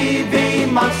dying TV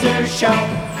monster show.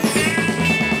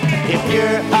 If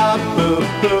you're a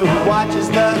boo-boo who watches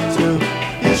the tube,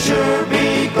 you'll sure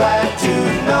be glad to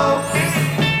know.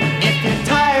 If you're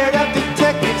tired of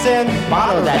detectives and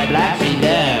follow that Blackie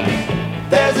down,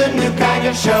 there's a new kind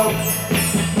of show.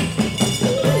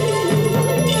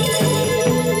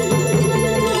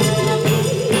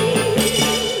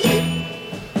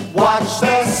 Watch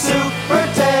the super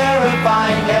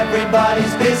terrifying,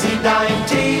 everybody's busy dying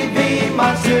TV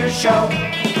monster show.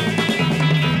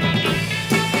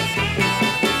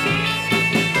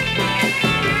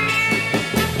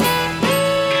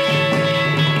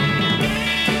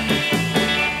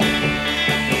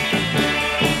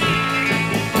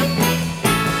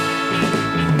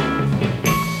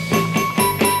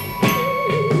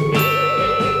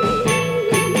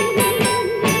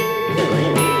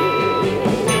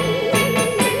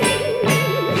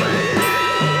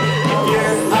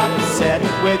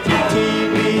 With your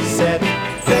TV set,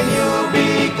 then you'll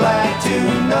be glad to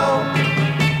know.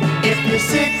 If you're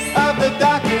sick of the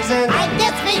doctors and I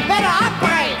guess we better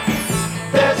upgrade,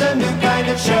 there's a new kind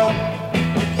of show.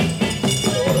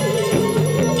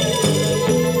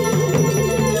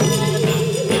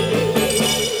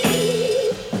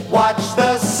 Watch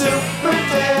the super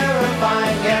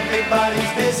terrifying,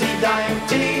 everybody's busy dying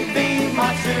TV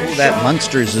monster show. That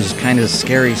Munsters is kind of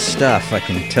scary stuff. I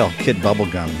can tell Kid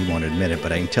Bubblegum, he won't admit it,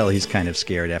 but I can tell he's kind of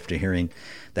scared after hearing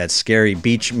that scary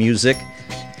beach music.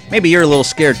 Maybe you're a little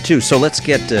scared too, so let's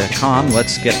get calm.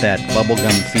 Let's get that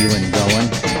bubblegum feeling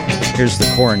going. Here's the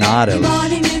Coronados. Good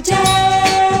morning, new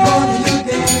day. Good morning, new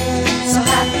day. So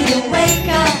happy to wake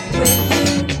up with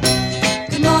you.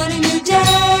 Good morning, new day.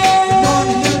 Good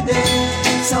morning, new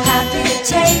day. So happy to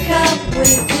take up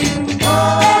with you.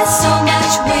 There's so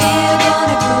much we're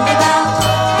gonna groove about,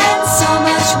 and so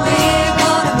much we're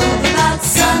gonna move about.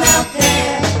 Sun out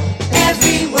there,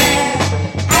 everywhere,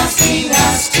 asking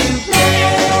us to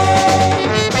play.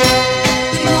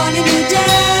 Good morning, new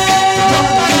day. Good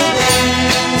morning, new day.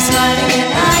 You're smiling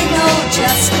and I know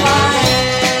just why.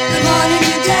 Good morning,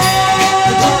 new day.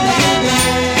 Good morning, new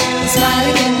day. You're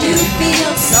smiling and you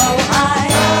feel so high.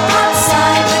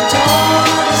 Outside the door,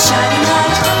 the shining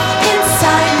light.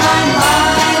 Inside my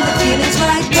mind, the feeling's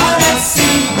right. Gotta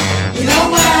see, you know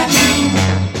what I mean.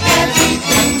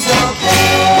 Everything's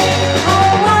okay.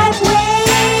 Oh, I've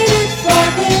waited for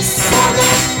this.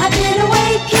 I've been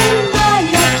awakened by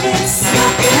your kiss. Now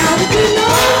that we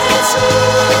know it's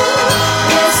real,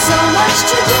 there's so much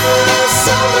to do,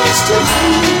 so much to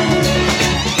feel.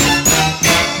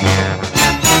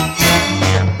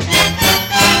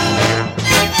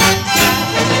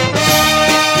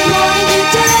 Good morning, new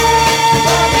day.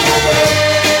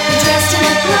 Dressed in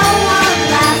a glow of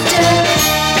laughter.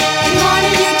 Good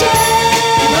morning, new day.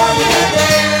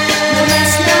 No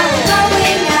rest now, we're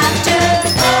going after.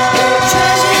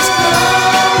 Treasures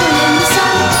glowing in the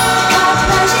sun. Our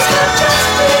pleasures have just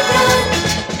begun.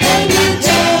 Hey, new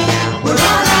day, we're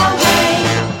on our way.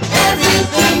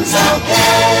 Everything's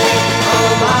okay.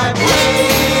 Oh, I've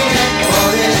waited for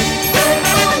this.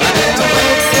 I've been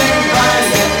awakened by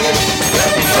your kiss.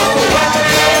 Oh, I've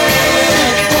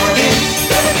waited for this.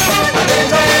 I've been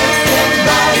awakened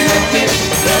by your kiss.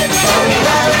 Oh,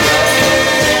 I've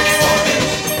waited for this.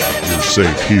 You're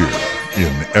safe here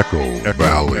in Echo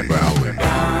Valley.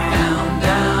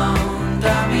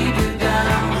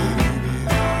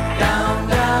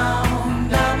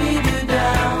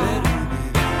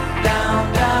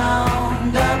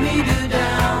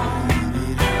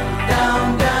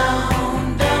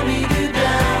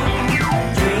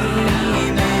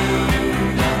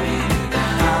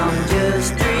 I'm just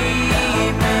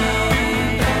dreaming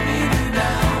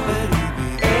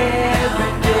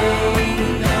every day,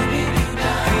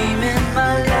 dreaming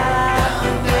my life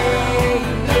away.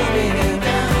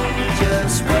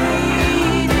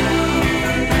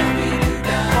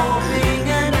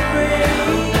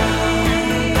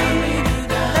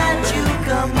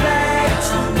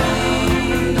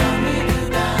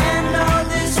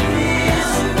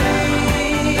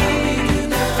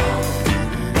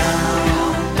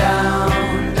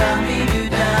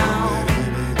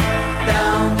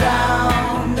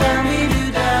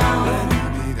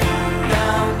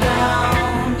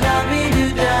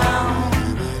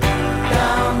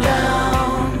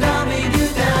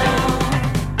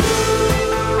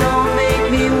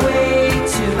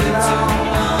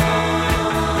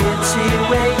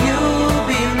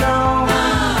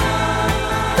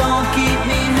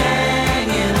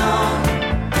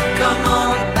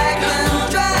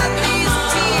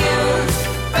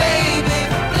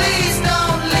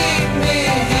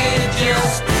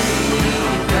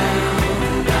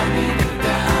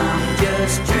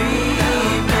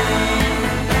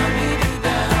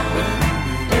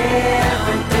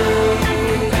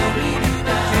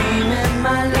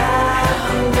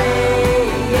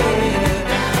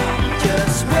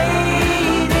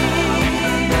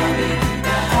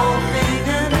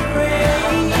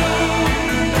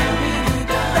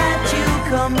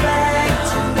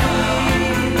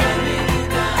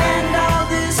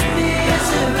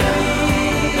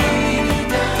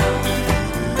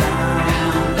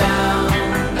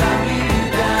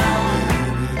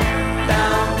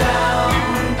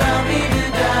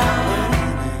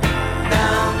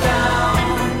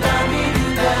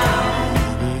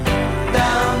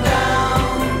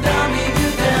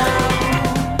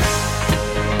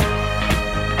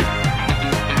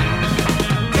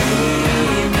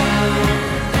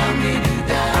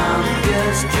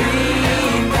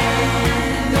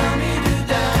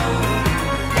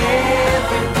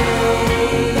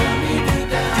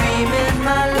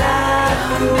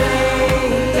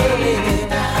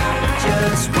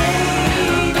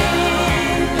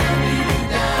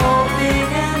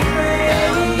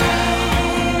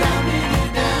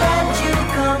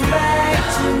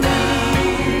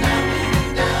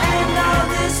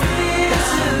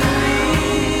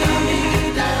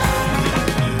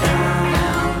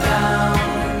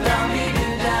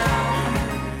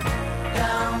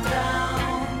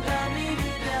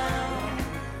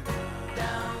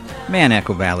 Man,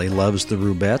 Echo Valley loves the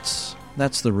Rubettes.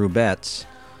 That's the Rubettes.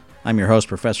 I'm your host,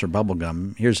 Professor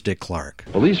Bubblegum. Here's Dick Clark.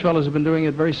 Well, these fellows have been doing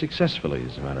it very successfully,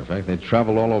 as a matter of fact. They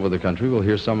travel all over the country. We'll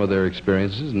hear some of their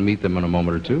experiences and meet them in a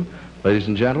moment or two. Ladies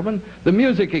and gentlemen, the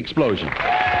Music Explosion.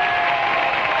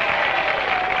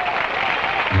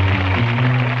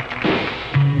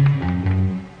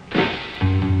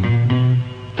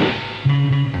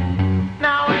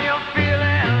 Now when you're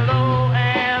feeling low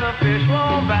and the fish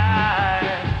won't bite,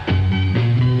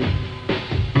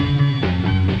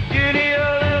 you need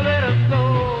a little bit of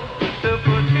soul to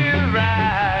put you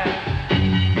right.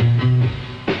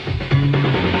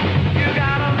 You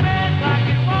gotta make like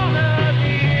you wanna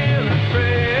hear the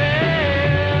prayer,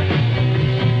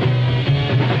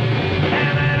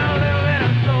 and then a little bit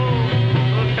of soul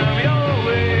will come your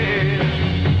way.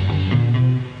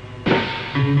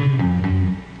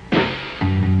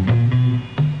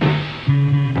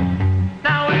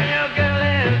 Now when your girl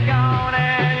is gone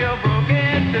and you're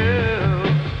broken too,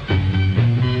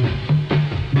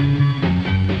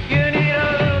 you need a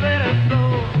little bit of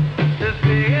soul to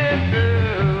see it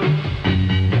through.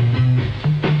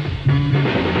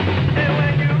 And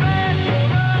when you're ready to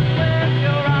run with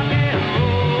your rock and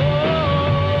roll,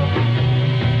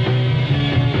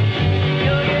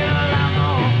 you'll get a lot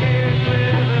more kids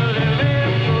with a little bit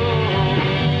of soul.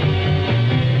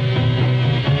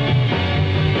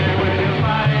 And when you're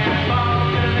fighting and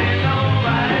falling, there's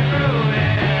nobody through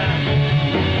it.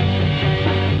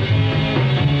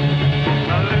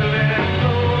 A little bit of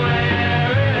soul and it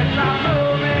really stops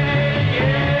moving,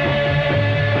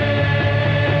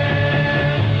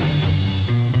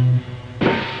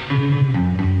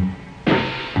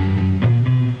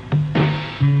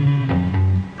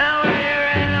 Now when you're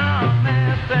in a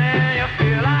mess and you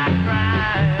feel like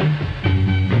crying,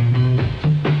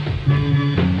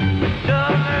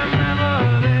 just remember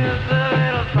this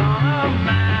little song of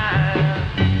mine.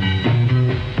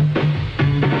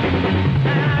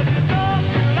 As you go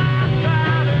through life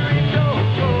trying to reach your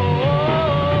goal,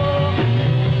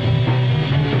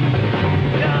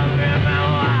 just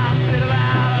remember I said about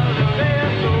a little bit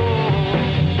of soul.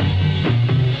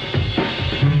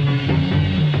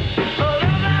 A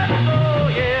little bit of soul,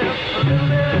 yes, a little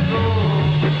bit of soul.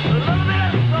 A little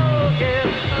bit of soul, yes,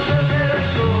 a little bit of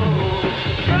soul.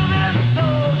 A little bit of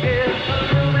soul, yes, a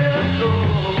little bit of soul.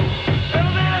 A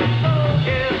little bit of soul,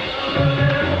 yes, a little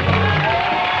bit of soul.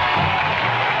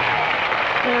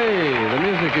 Hey, the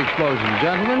Music Explosion.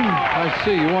 Gentlemen, I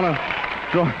see you want to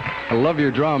draw. I love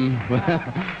your drum.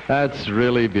 That's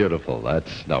really beautiful.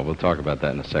 No, we'll talk about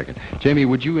that in a second. Jamie,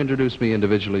 would you introduce me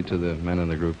individually to the men in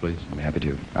the group, please? I'm happy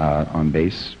to. On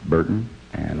bass, Burton,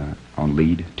 and on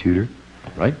lead, Tudor.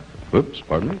 Right. Whoops,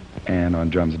 pardon me. And on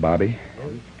drums, Bobby.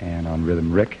 And on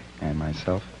rhythm, Rick, and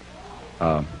myself.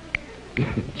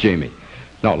 Jamie.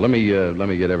 No, let me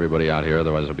get everybody out here,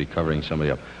 otherwise I'll be covering somebody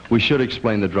up. We should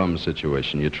explain the drum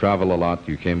situation. You travel a lot.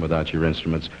 You came without your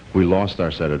instruments. We lost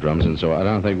our set of drums, and so I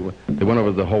don't think they went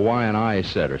over to the Hawaiian Eye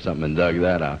set or something and dug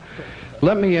that out.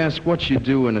 Let me ask what you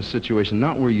do in a situation,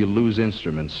 not where you lose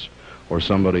instruments or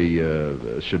somebody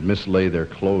should mislay their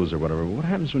clothes or whatever. What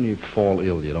happens when you fall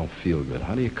ill, you don't feel good?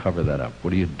 How do you cover that up? What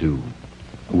do you do?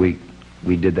 We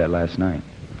did that last night.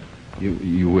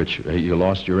 You which? You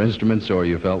lost your instruments or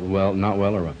you felt not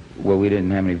well or what? Well, we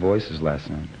didn't have any voices last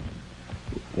night.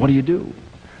 What do you do?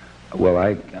 Well,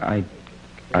 I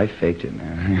faked it,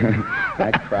 man.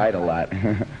 I cried a lot.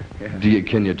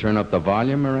 Can you turn up the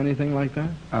volume or anything like that?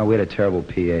 We had a terrible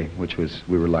PA,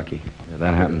 we were lucky. Yeah,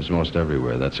 that happens most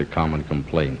everywhere. That's a common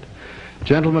complaint.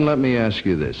 Gentlemen, let me ask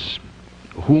you this.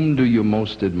 Whom do you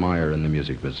most admire in the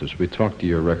music business? We talked to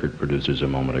your record producers a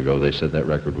moment ago. They said that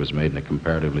record was made in a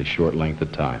comparatively short length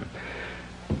of time.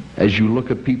 As you look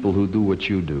at people who do what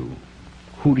you do,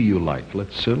 who do you like?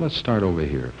 Let's start over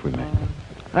here, if we may.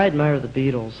 I admire the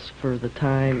Beatles for the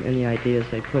time and the ideas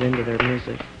they put into their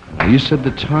music. Now, you said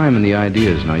the time and the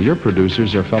ideas. Now, your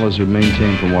producers are fellows who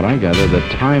maintain, from what I gather,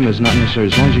 that time is not necessary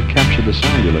as long as you capture the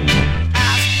sound you're looking for.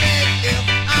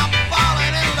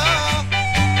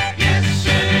 Yes,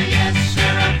 sir.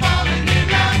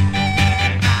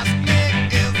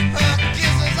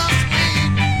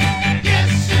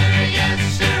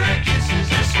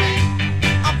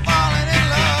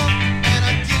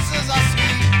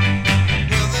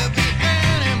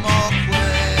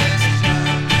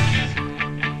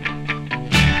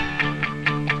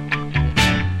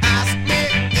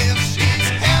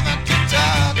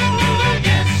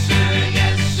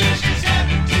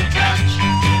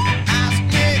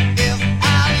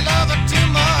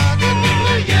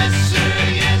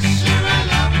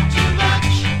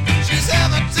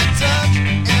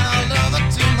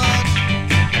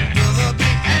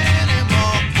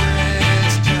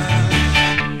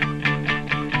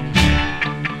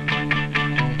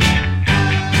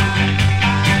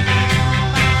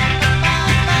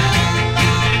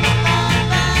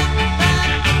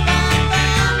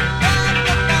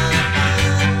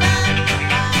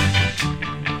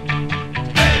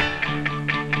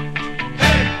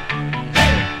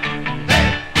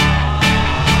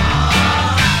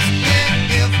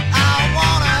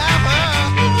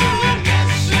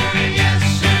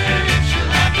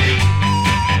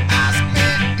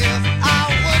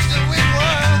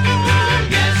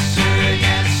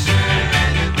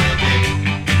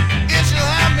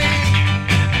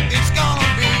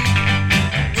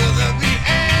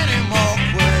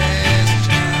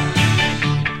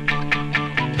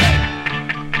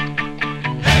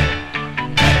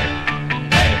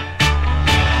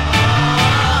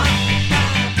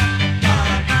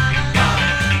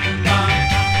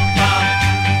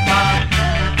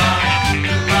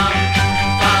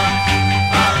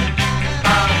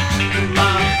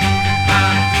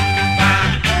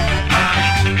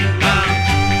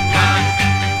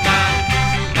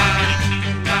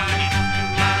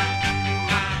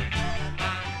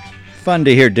 Fun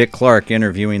to hear Dick Clark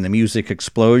interviewing the Music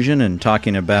Explosion and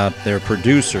talking about their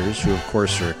producers, who of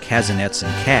course are Casanets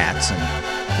and Cats, and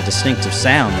the distinctive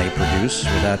sound they produce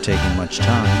without taking much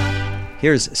time.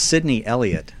 Here's Sidney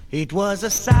Elliott. It was a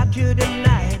Saturday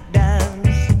night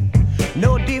dance,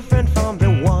 no different from the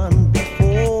one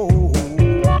before.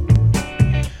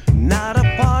 Not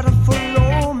a part of a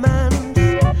romance,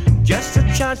 just a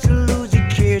chance to lose your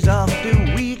cares off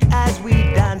the week as we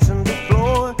dance on the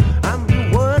floor. And the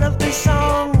word of the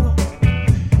song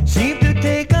seemed to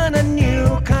take on a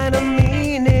new kind of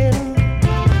meaning.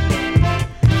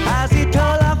 As it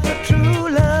all of for true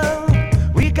love,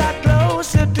 we got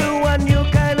closer to a new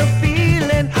kind of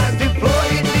feeling. And the floor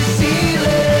hit the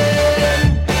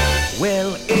ceiling.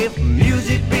 Well, if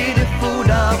music be the food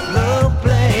of love,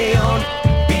 play on.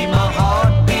 Be my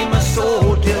heart, be my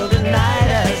soul till the night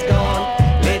has gone.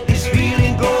 Let this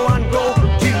feeling grow and grow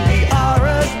till we are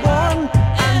as one.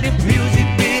 And if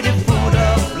music be the food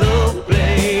of love,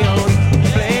 play on,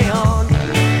 play on,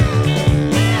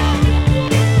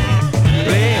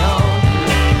 play on.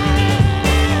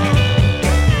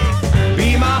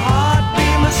 Be my heart, be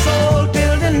my soul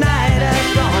till the night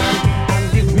has gone.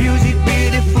 And if music be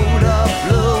the food of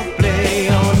love, play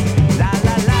on. La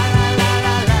la la la la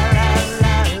la la la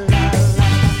la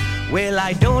la. Well,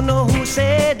 I don't know who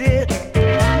said it,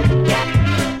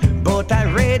 but I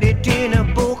read it in a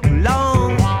book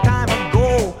long time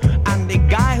ago. And the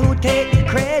guy who take the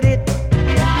credit,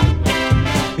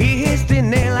 he hits the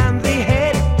nail on the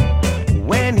head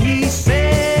when he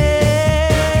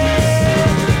said,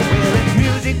 well, if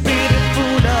music be the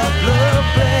food of love,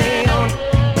 play on.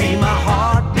 Be my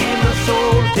heart, be my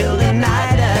soul till the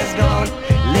night has gone.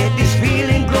 Let this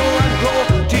feeling grow and grow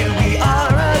till we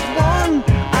are as one.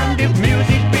 And if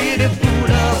music be the food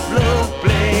of love,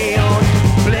 play on,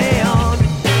 play on,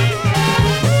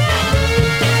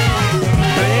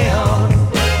 play on.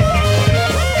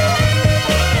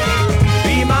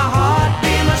 Be my heart,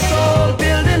 be my soul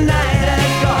till the night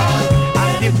has gone.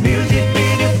 And if music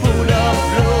be the food of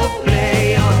love,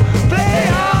 play on, play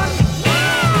on,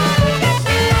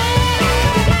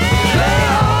 play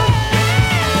on,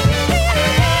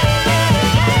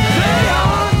 play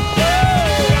on, play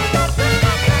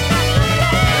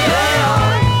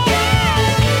on,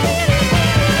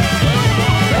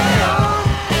 play on.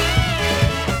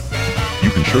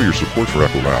 You can show your support for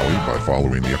Echo Valley by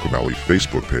following the Echo Valley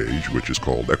Facebook page, which is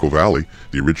called Echo Valley,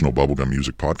 the original Bubblegum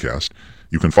Music Podcast.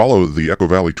 You can follow the Echo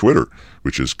Valley Twitter,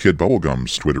 which is Kid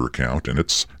Bubblegum's Twitter account, and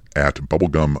it's at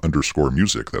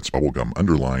bubblegum_music. That's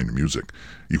bubblegum_music.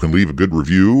 You can leave a good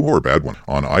review or a bad one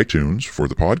on iTunes for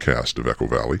the podcast of Echo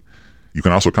Valley. You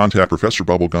can also contact Professor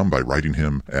Bubblegum by writing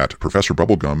him at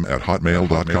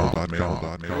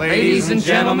professorbubblegum@hotmail.com. Ladies and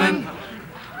gentlemen,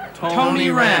 Tony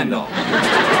Randall.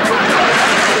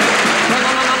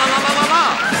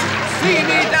 See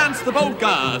me dance the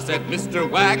polka, said Mr.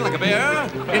 Wag like a bear,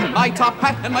 in my top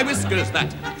hat and my whiskers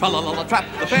that tra-la-la-la trap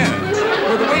the fair.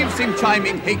 Where the waves seem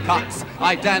chiming haycocks,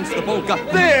 I dance the polka.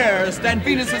 There stand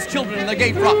Venus's children in their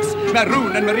gay frocks,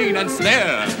 maroon and marine and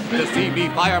snare. To see me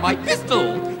fire my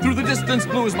pistol, through the distance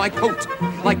blue is my coat.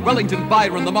 Like Wellington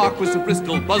Byron, the Marquis of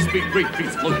Bristol, Busby great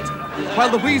feats float.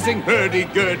 While the wheezing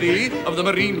hurdy-gurdy of the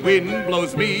marine wind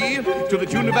blows me to the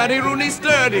tune of Annie Rooney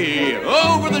Sturdy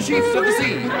over the sheets of the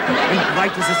sea. And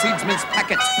bright as a seedsman's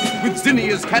packet, with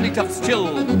zinnia's candy tufts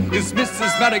chill, is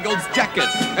Mrs. Marigold's jacket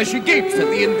as she gapes at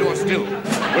the indoor still.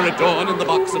 Where at dawn in the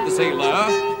box of the sailor,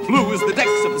 blue as the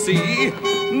decks of the sea,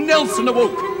 Nelson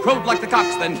awoke, crowed like the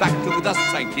cocks, then back to the dust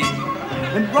sank he.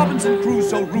 And Robinson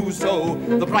Crusoe,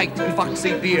 the bright and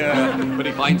foxy deer, but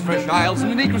he finds fresh isles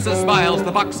and the negresses smiles,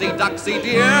 the foxy doxy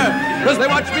deer. As they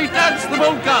watch me dance the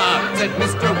polka, said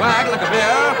Mr. Wag like a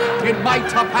bear, in my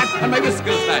top hat and my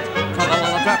whiskers that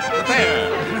tra-la-la-la trap the fair.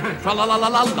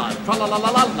 Tra-la-la-la-la-la,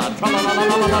 tra-la-la-la-la-la,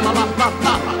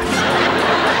 tra-la-la-la-la-la-la-la-la.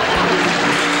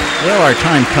 Well, our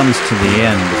time comes to the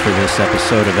end for this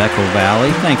episode of Echo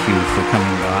Valley. Thank you for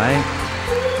coming by.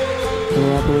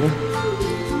 Hello, operator.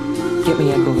 Get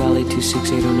me Echo Valley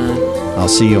 26809. I'll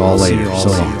see you all later. So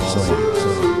long.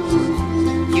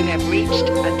 You have reached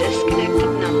a disconnected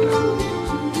number.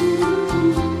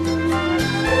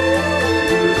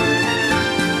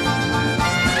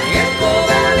 Echo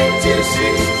Valley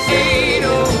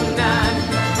 26809.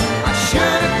 I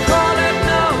should have called that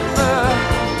number.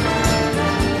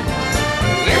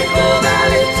 Echo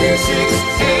Valley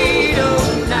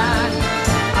 26809.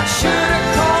 I should have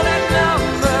called that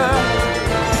number.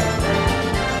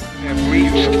 You have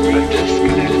reached a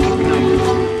disconnected